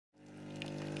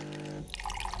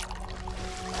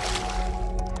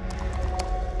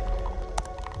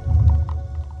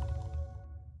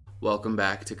Welcome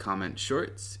back to Comment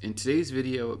Shorts. In today's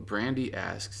video, Brandy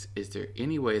asks, is there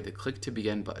any way the click to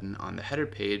begin button on the header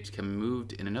page can be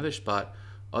moved in another spot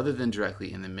other than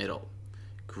directly in the middle?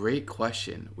 Great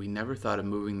question. We never thought of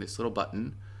moving this little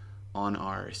button on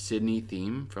our Sydney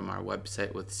theme from our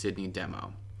website with Sydney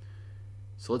demo.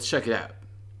 So let's check it out.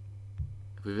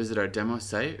 If we visit our demo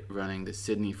site running the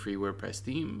Sydney free WordPress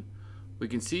theme, we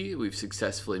can see we've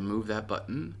successfully moved that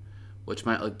button, which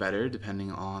might look better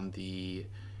depending on the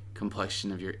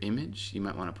complexion of your image. You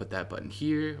might want to put that button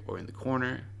here or in the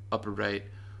corner, upper right,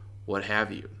 what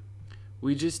have you.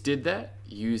 We just did that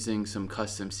using some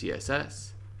custom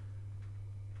CSS.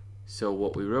 So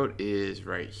what we wrote is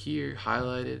right here,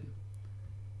 highlighted.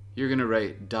 You're going to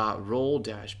write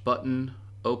 .roll-button,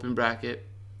 open bracket,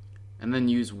 and then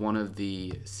use one of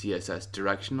the CSS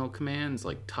directional commands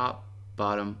like top,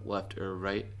 bottom, left, or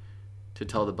right to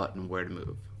tell the button where to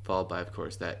move, followed by, of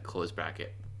course, that close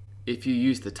bracket. If you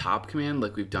use the top command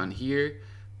like we've done here,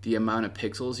 the amount of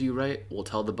pixels you write will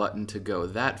tell the button to go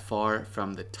that far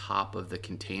from the top of the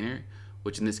container,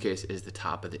 which in this case is the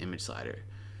top of the image slider.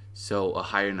 So a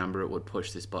higher number would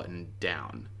push this button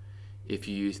down. If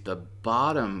you use the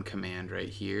bottom command right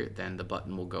here, then the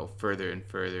button will go further and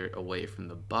further away from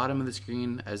the bottom of the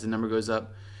screen as the number goes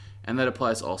up, and that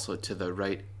applies also to the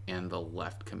right and the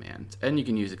left commands. And you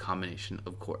can use a combination,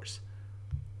 of course.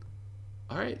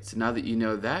 Alright, so now that you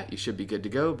know that, you should be good to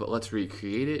go, but let's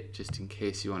recreate it just in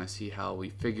case you want to see how we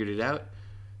figured it out,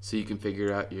 so you can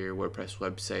figure out your WordPress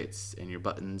websites and your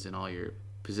buttons and all your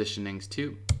positionings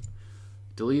too.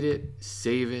 Delete it,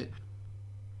 save it,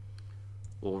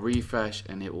 we'll refresh,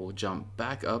 and it will jump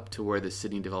back up to where the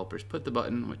Sydney developers put the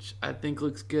button, which I think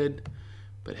looks good,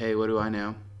 but hey, what do I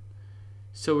know?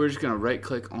 So we're just going to right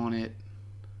click on it,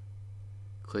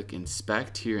 click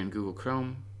inspect here in Google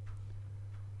Chrome.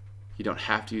 You don't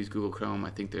have to use Google Chrome. I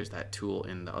think there's that tool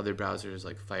in the other browsers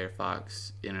like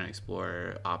Firefox, Internet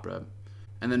Explorer, Opera.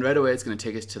 And then right away it's going to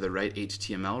take us to the right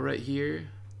HTML right here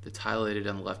that's highlighted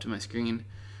on the left of my screen,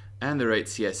 and the right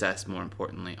CSS, more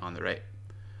importantly, on the right.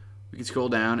 We can scroll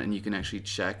down and you can actually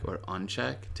check or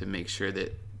uncheck to make sure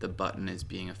that the button is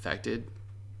being affected.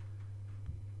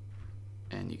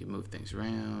 And you can move things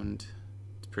around.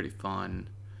 It's pretty fun.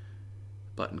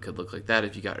 The button could look like that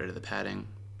if you got rid of the padding.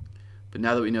 But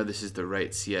now that we know this is the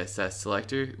right CSS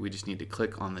selector, we just need to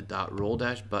click on the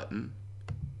 .roll-button.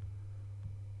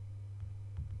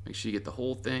 Make sure you get the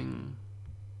whole thing.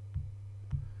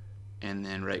 And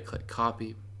then right-click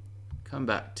copy. Come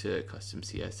back to custom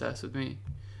CSS with me.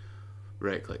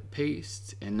 Right-click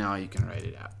paste, and now you can write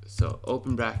it out. So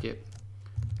open bracket.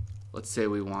 Let's say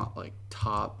we want like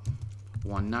top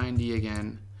 190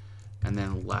 again, and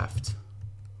then left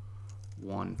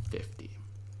 150.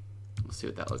 We'll see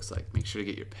what that looks like. Make sure to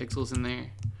get your pixels in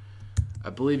there. I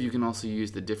believe you can also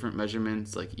use the different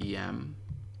measurements like EM.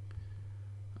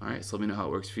 Alright, so let me know how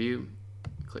it works for you.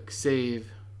 Click save,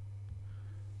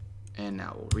 and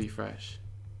now we'll refresh.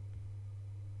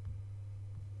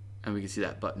 And we can see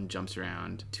that button jumps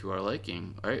around to our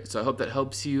liking. Alright, so I hope that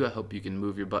helps you. I hope you can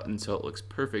move your button so it looks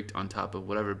perfect on top of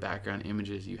whatever background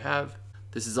images you have.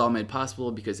 This is all made possible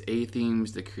because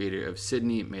A-Themes, the creator of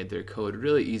Sydney, made their code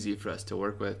really easy for us to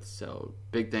work with. So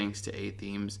big thanks to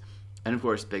A-Themes. And of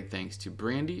course, big thanks to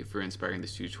Brandy for inspiring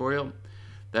this tutorial.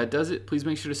 That does it. Please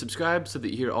make sure to subscribe so that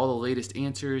you hear all the latest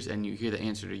answers and you hear the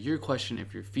answer to your question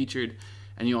if you're featured.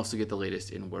 And you also get the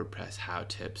latest in WordPress how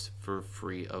tips for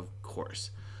free, of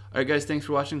course. Alright guys, thanks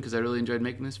for watching because I really enjoyed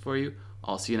making this for you.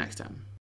 I'll see you next time.